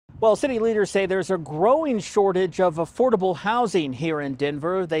Well, city leaders say there's a growing shortage of affordable housing here in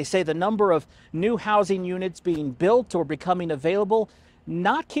Denver. They say the number of new housing units being built or becoming available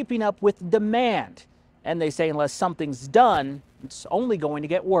not keeping up with demand. And they say unless something's done, it's only going to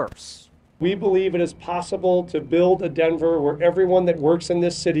get worse. We believe it is possible to build a Denver where everyone that works in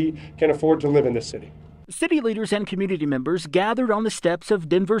this city can afford to live in this city. City leaders and community members gathered on the steps of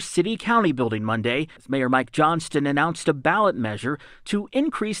Denver's City County building Monday as Mayor Mike Johnston announced a ballot measure to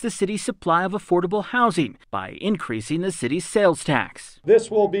increase the city's supply of affordable housing by increasing the city's sales tax.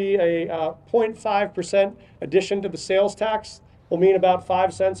 This will be a 0.5% addition to the sales tax. Will mean about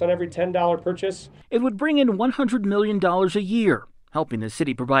 5 cents on every $10 purchase. It would bring in $100 million a year, helping the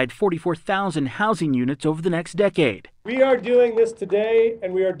city provide 44,000 housing units over the next decade. We are doing this today,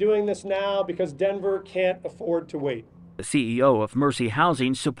 and we are doing this now because Denver can't afford to wait. The CEO of Mercy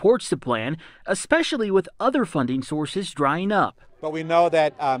Housing supports the plan, especially with other funding sources drying up. But we know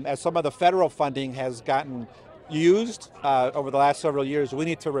that as some of the federal funding has gotten used over the last several years, we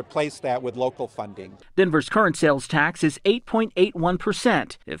need to replace that with local funding. Denver's current sales tax is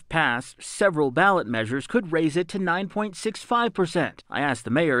 8.81%. If passed, several ballot measures could raise it to 9.65%. I asked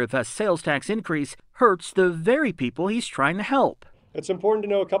the mayor if a sales tax increase hurts the very people he's trying to help. It's important to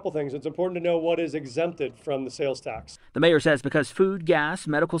know a couple things. It's important to know what is exempted from the sales tax. The mayor says because food, gas,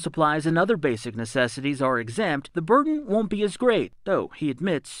 medical supplies, and other basic necessities are exempt, the burden won't be as great, though he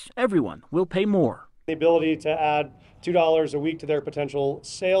admits everyone will pay more. The ability to add $2 a week to their potential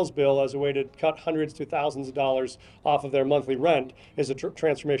sales bill as a way to cut hundreds to thousands of dollars off of their monthly rent is a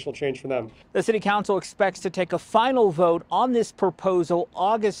transformational change for them. The City Council expects to take a final vote on this proposal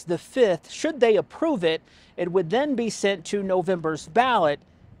August the 5th. Should they approve it, it would then be sent to November's ballot,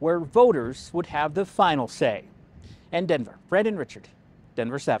 where voters would have the final say. In Denver, Brandon Richard,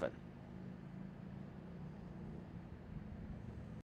 Denver 7.